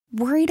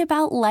Worried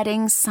about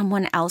letting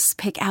someone else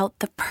pick out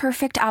the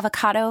perfect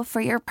avocado for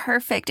your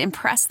perfect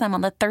impress them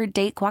on the third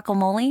date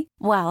guacamole?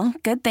 Well,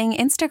 good thing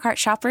Instacart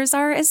shoppers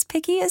are as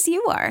picky as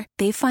you are.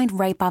 They find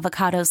ripe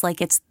avocados like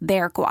it's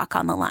their guac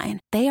on the line.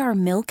 They are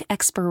milk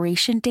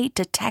expiration date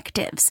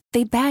detectives.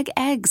 They bag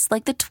eggs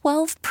like the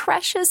 12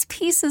 precious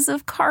pieces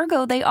of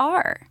cargo they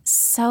are.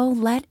 So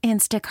let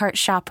Instacart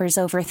shoppers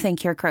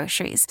overthink your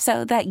groceries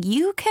so that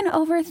you can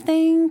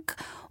overthink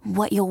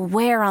what you'll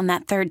wear on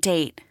that third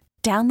date.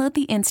 Download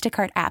the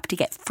Instacart app to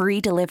get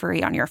free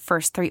delivery on your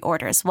first 3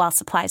 orders while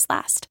supplies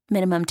last.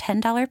 Minimum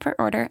 $10 per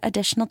order.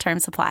 Additional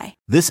terms apply.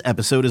 This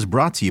episode is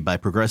brought to you by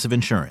Progressive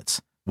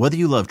Insurance. Whether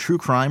you love true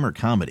crime or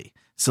comedy,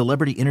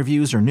 celebrity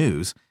interviews or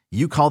news,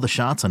 you call the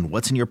shots on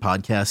what's in your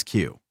podcast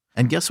queue.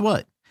 And guess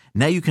what?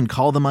 Now you can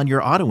call them on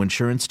your auto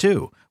insurance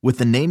too with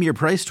the Name Your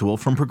Price tool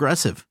from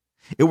Progressive.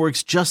 It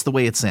works just the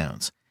way it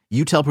sounds.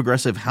 You tell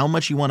Progressive how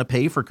much you want to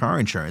pay for car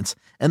insurance,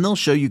 and they'll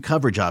show you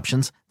coverage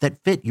options that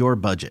fit your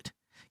budget.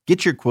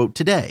 Get your quote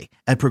today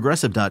at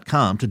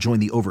Progressive.com to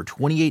join the over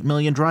 28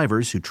 million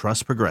drivers who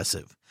trust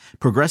Progressive.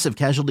 Progressive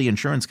Casualty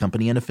Insurance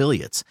Company and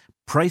Affiliates.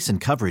 Price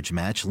and coverage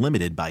match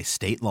limited by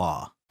state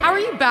law. How are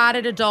you bad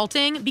at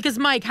adulting? Because,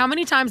 Mike, how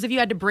many times have you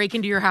had to break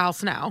into your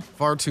house now?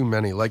 Far too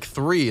many, like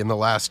 3 in the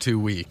last 2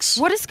 weeks.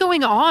 What is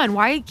going on?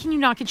 Why can you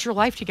not get your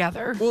life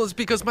together? Well, it's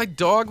because my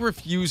dog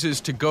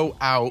refuses to go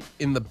out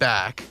in the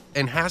back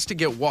and has to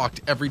get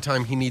walked every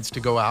time he needs to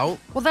go out.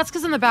 Well, that's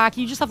because in the back,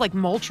 you just have like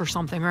mulch or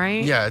something,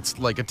 right? Yeah, it's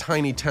like a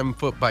tiny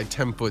 10-foot by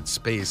 10-foot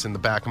space in the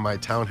back of my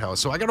townhouse.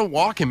 So I gotta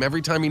walk him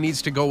every time he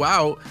needs to go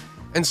out.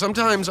 And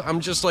sometimes I'm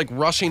just like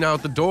rushing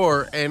out the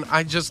door and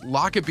I just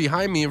lock it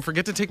behind me and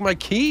forget to take my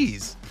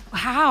keys.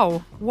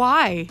 How?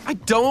 Why? I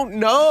don't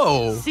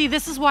know. See,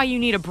 this is why you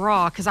need a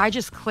bra, because I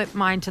just clip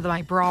mine to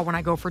my bra when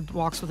I go for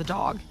walks with the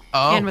dog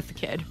and with the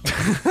kid.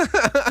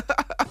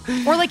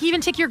 Or like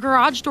even take your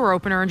garage door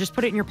opener and just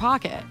put it in your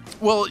pocket.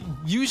 Well,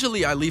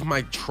 usually I leave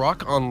my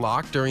truck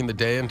unlocked during the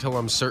day until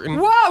I'm certain.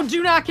 Whoa,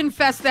 do not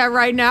confess that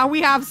right now.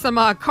 We have some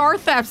car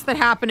thefts that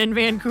happen in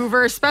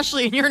Vancouver,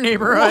 especially in your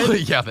neighborhood. Well,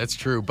 yeah, that's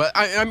true. But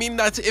I mean,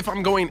 that's if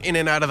I'm going in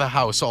and out of the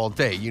house all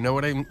day. You know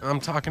what I'm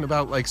talking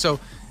about? Like,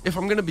 so if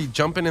I'm going to be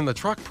jumping in the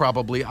truck,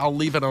 probably I'll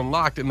leave it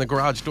unlocked and the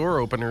garage door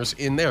opener's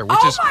in there,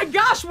 which is... Oh my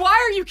gosh, why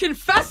are you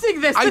confessing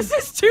this? This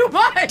is too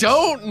much.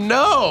 Don't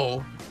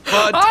know.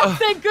 But,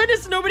 thank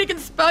goodness nobody can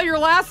spell your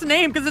last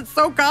name because it's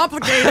so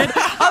complicated.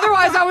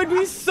 Otherwise, I would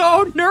be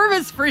so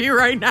nervous for you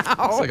right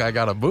now. It's like I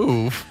gotta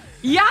move.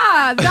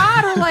 Yeah,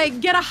 that or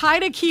like get a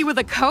hide a key with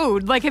a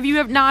code. Like, have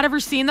you not ever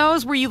seen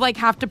those where you like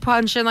have to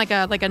punch in like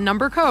a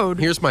number code?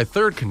 Here's my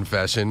third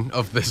confession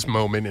of this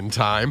moment in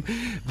time,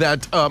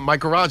 that my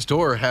garage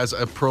door has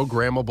a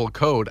programmable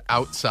code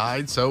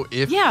outside. So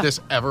if this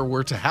ever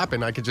were to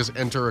happen, I could just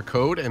enter a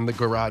code and the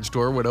garage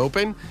door would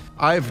open.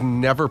 I've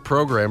never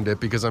programmed it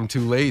because I'm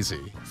too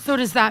lazy. So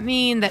does that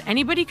mean that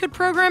anybody could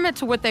program it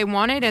to what they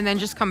wanted and then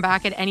just come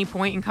back at any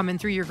point and come in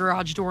through your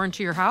garage door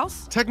into your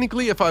house?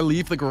 Technically, if I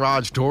leave the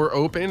garage door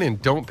open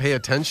and don't pay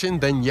attention,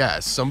 then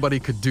yes, somebody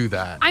could do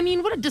that. I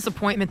mean, what a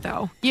disappointment,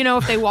 though. You know,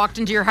 if they walked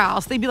into your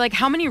house, they'd be like,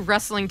 how many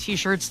wrestling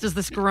t-shirts does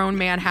this grown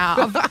man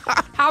have?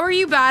 How are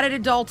you bad at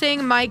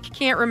adulting? Mike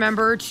can't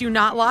remember to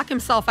not lock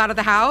himself out of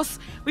the house.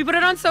 We put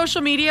it on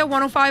social media,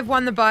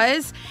 105.1 The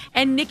Buzz,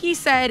 and Nikki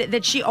said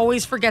that she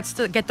always forgets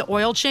to get the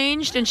oil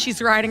changed, and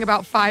she's riding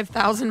about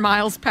 5,000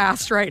 miles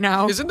past right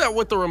now. Isn't that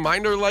what the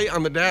reminder light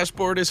on the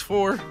dashboard is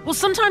for? Well,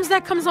 sometimes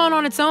that comes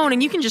on its own,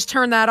 and you can just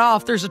turn that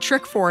off. There's a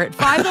trick for it.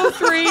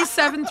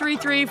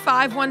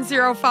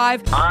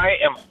 503-733-5105. I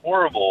am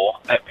horrible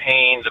at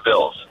paying the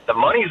bills. The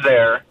money's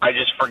there, I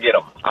just forget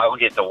them. I'll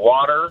get the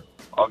water,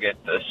 I'll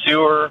get the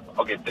sewer,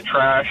 I'll get the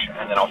trash,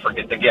 and then I'll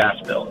forget the gas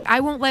bill.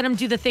 I won't let them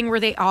do the thing where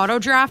they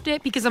auto-draft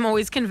it because I'm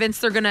always convinced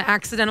they're going to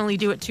accidentally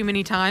do it too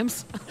many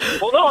times.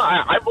 Well, no,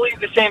 I believe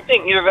the same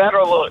thing. Either that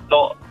or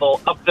they'll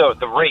up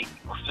the rate.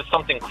 It's just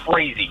something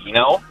crazy, you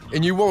know?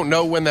 And you won't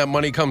know when that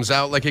money comes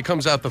out. Like, it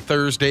comes out the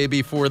Thursday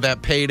before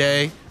that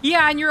payday.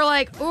 Yeah, and you're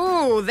like,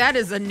 ooh, that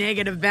is a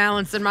negative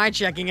balance in my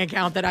checking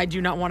account that I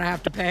do not want to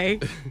have to pay.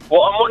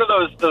 Well, I'm one of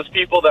those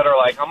people that are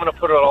like, I'm going to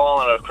put it all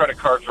on a credit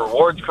card's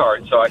rewards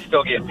card so I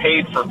still get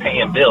paid for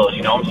paying bills,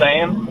 you know what I'm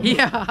saying?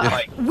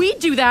 Yeah. We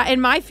do that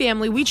in my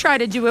family. We try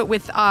to do it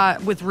with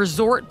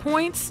resort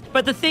points,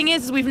 but the thing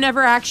is we've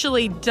never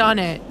actually done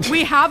it.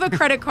 We have a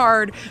credit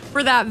card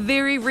for that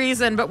very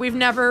reason, but we've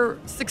never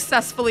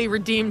successfully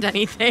redeemed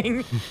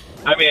anything.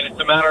 I mean, it's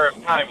a matter of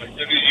time. As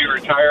soon as you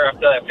retire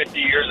after that 50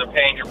 years of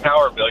paying your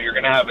power bill, you're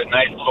going to have a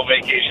nice little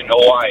vacation to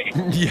Hawaii.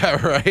 Yeah,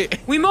 right.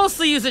 We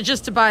mostly use it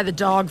just to buy the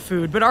dog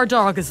food, but our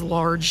dog is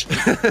large.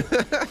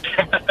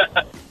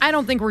 I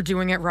don't think we're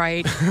doing it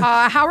right.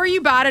 How are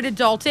you bad at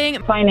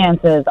adulting?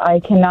 Finances, I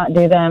cannot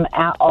do them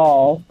at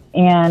all.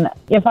 And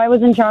if I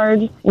was in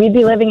charge, we'd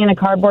be living in a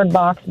cardboard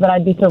box, but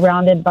I'd be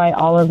surrounded by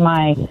all of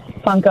my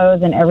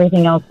Funkos and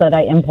everything else that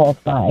I impulse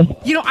buy.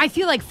 You know, I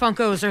feel like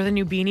Funkos are the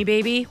new Beanie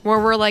Baby, where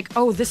we're like,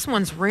 oh, this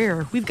one's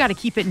rare. We've got to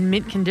keep it in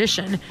mint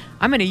condition.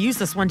 I'm going to use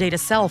this one day to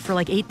sell for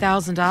like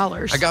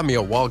 $8,000. I got me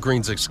a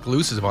Walgreens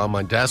exclusive on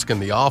my desk in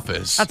the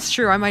office. That's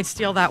true. I might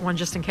steal that one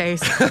just in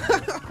case.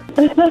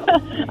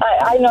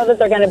 I know that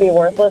they're going to be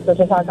worthless, which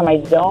is how come I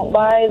don't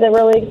buy the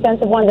really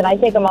expensive ones, and I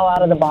take them all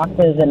out of the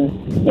boxes and,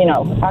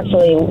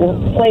 actually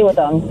play with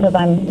them because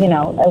I'm,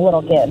 a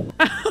little kid.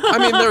 I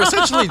mean, they're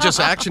essentially just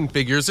action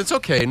figures. It's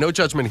okay. No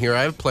judgment here.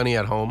 I have plenty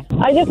at home.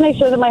 I just make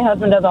sure that my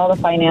husband does all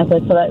the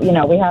finances so that,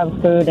 we have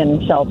food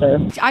and shelter.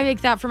 I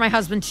make that for my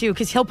husband, too,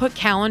 because he'll put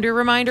calendar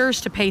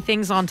reminders to pay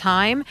things on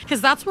time,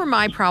 because that's where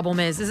my problem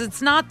is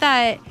it's not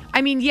that...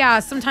 I mean,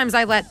 yeah, sometimes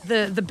I let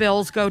the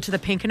bills go to the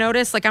pink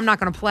notice, like I'm not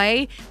going to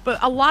play, but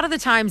a lot of the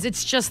times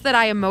it's just that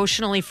I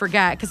emotionally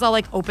forget, because I'll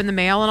like open the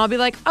mail and I'll be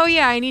like, oh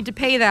yeah, I need to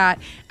pay that.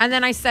 And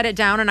then I set it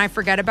down and I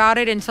forget about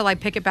it until I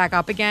pick it back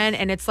up again.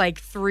 And it's like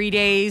 3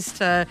 days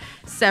to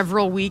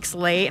several weeks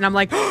late. And I'm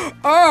like,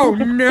 oh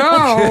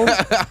no.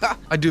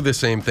 I do the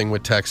same thing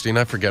with texting.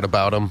 I forget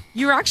about them.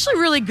 You're actually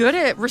really good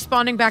at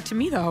responding back to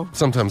me though.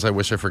 Sometimes I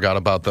wish I forgot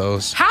about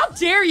those. How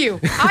dare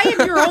you? I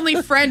am your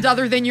only friend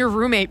other than your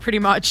roommate, pretty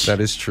much. That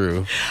is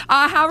true.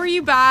 How are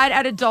you bad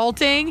at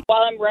adulting?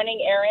 While I'm running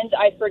errands,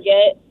 I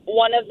forget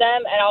one of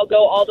them, and I'll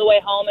go all the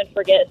way home and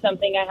forget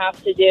something I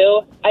have to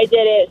do. I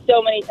did it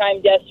so many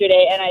times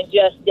yesterday, and I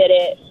just did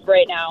it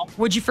right now.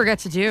 What'd you forget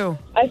to do?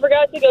 I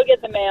forgot to go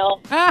get the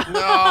mail.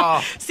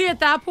 No. See, at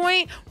that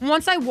point,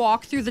 once I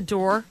walk through the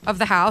door of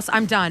the house,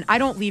 I'm done. I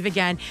don't leave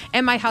again.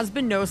 And my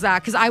husband knows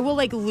that because I will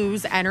like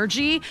lose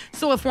energy.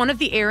 So if one of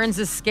the errands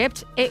is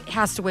skipped, it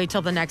has to wait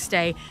till the next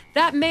day.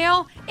 That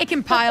mail, it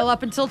can pile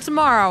up until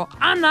tomorrow.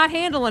 I'm not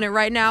handling it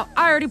right now.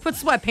 I already put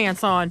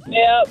sweatpants on.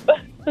 Yep.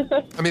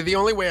 I mean, the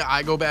only way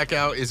I go back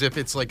out is if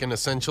it's like an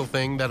essential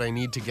thing that I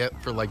need to get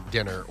for like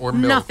dinner or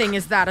milk. Nothing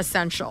is that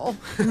essential.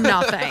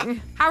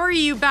 Nothing. How are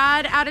you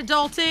bad at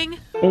adulting?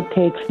 It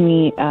takes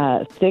me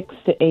 6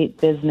 to 8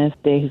 business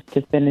days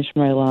to finish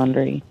my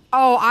laundry.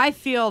 Oh, I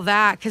feel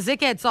that because it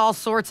gets all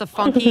sorts of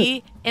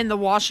funky in the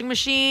washing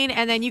machine,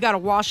 and then you got to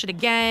wash it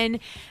again,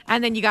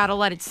 and then you got to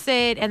let it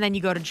sit, and then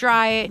you go to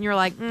dry it, and you're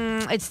like,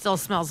 it still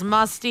smells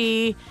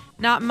musty.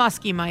 Not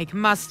musky, Mike,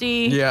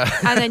 musty. Yeah.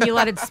 And then you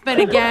let it spin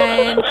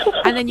again,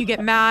 and then you get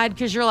mad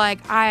because you're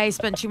like, I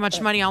spent too much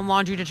money on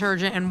laundry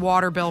detergent and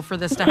water bill for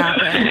this to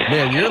happen.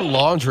 Man, your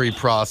laundry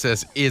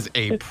process is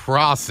a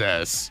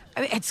process.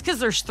 I mean, it's because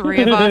there's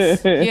 3 of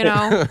us,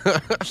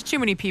 There's too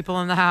many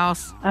people in the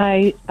house.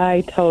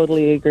 I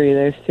totally agree.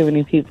 There's too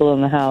many people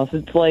in the house.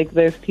 It's like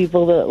there's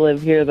people that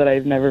live here that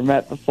I've never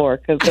met before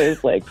because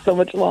there's like so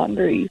much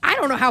laundry. I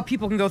don't know how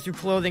people can go through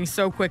clothing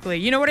so quickly.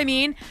 You know what I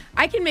mean?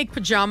 I can make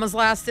pajamas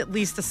last at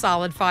least a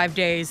solid 5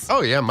 days.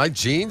 Oh, yeah. My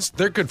jeans,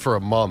 they're good for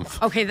a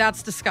month. Okay,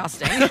 that's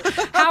disgusting.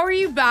 How are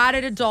you bad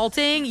at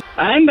adulting?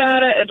 I'm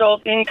bad at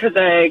adulting because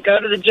I go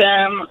to the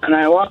gym and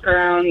I walk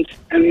around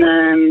and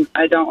then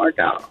I don't work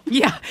out.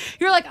 Yeah.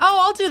 You're like, oh,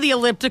 I'll do the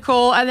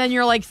elliptical. And then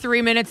you're like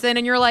 3 minutes in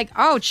and you're like,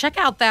 oh, check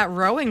out that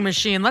rowing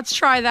machine. Let's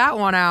try that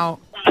one out.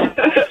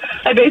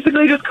 I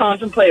basically just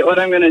contemplate what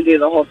I'm going to do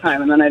the whole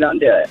time and then I don't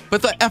do it.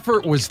 But the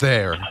effort was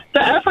there.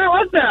 The effort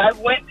was there. I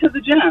went to the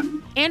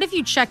gym. And if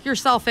you check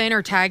yourself in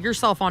or tag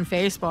yourself on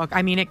Facebook,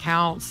 I mean, it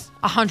counts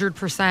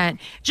 100%.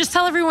 Just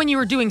tell everyone you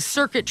were doing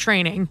circuit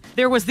training.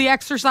 There was the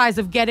exercise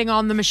of getting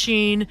on the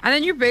machine, and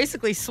then you're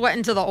basically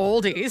sweating to the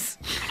oldies.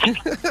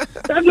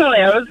 Definitely.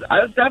 I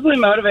was definitely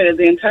motivated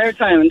the entire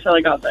time until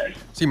I got there.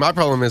 See, my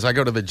problem is I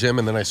go to the gym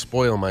and then I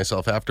spoil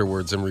myself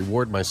afterwards and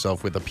reward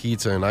myself with a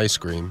pizza and ice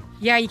cream.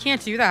 Yeah, you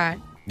can't do that.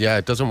 Yeah,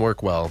 it doesn't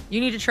work well. You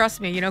need to trust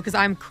me, because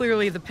I'm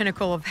clearly the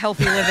pinnacle of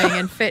healthy living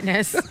and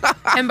fitness.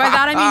 And by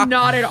that, I mean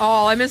not at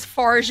all. I'm as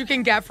far as you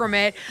can get from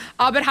it.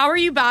 But how are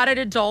you bad at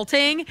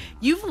adulting?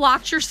 You've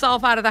locked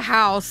yourself out of the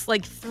house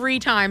like 3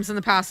 times in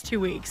the past 2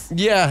 weeks.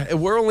 Yeah,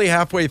 we're only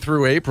halfway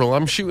through April.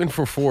 I'm shooting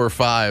for 4 or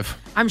 5.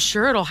 I'm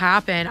sure it'll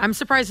happen. I'm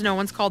surprised no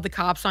one's called the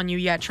cops on you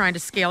yet trying to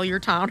scale your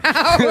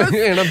townhouse.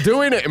 And I'm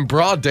doing it in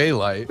broad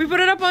daylight. We put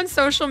it up on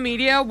social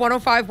media.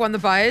 105 won the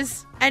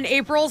buzz. And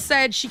April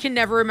said she can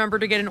never remember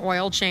to get an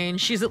oil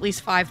change. She's at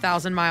least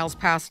 5,000 miles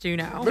past due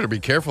now. Better be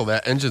careful.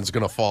 That engine's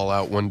going to fall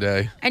out one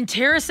day. And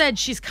Tara said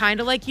she's kind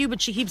of like you,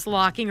 but she keeps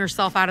locking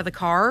herself out of the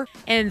car.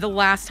 And the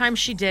last time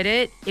she did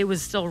it, it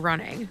was still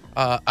running.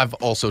 I've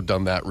also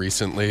done that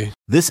recently.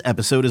 This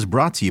episode is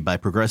brought to you by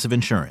Progressive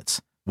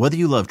Insurance. Whether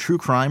you love true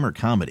crime or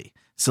comedy,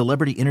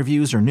 celebrity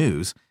interviews or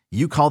news,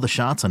 you call the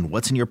shots on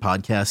what's in your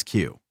podcast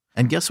queue.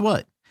 And guess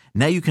what?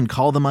 Now you can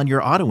call them on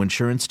your auto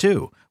insurance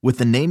too with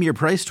the Name Your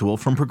Price tool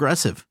from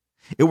Progressive.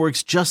 It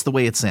works just the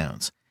way it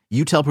sounds.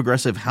 You tell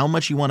Progressive how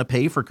much you want to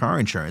pay for car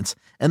insurance,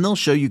 and they'll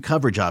show you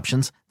coverage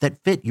options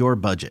that fit your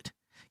budget.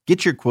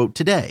 Get your quote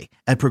today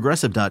at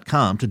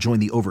Progressive.com to join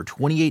the over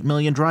 28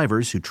 million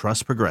drivers who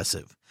trust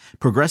Progressive.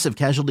 Progressive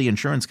Casualty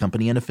Insurance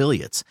Company and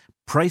Affiliates.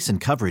 Price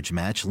and coverage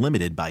match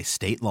limited by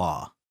state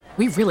law.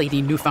 We really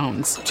need new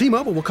phones.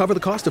 T-Mobile will cover the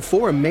cost of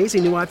 4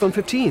 amazing new iPhone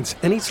 15s,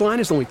 and each line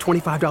is only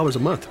 $25 a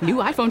month. New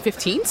iPhone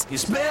 15s?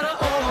 It's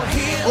better over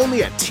here.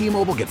 Only at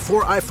T-Mobile, get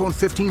 4 iPhone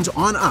 15s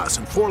on us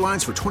and 4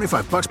 lines for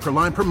 $25 per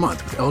line per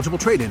month with eligible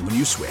trade-in when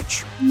you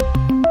switch.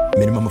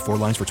 Minimum of 4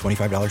 lines for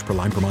 $25 per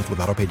line per month with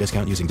autopay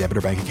discount using debit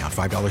or bank account.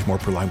 $5 more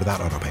per line without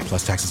autopay,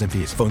 plus taxes and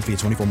fees. Phone fee at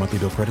 24 monthly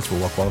bill credits for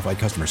well-qualified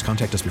customers.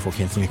 Contact us before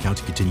canceling account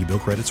to continue bill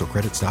credits or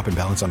credit stop and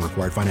balance on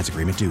required finance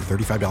agreement due.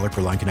 $35 per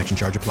line connection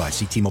charge applies.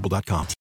 See T-Mobile.com.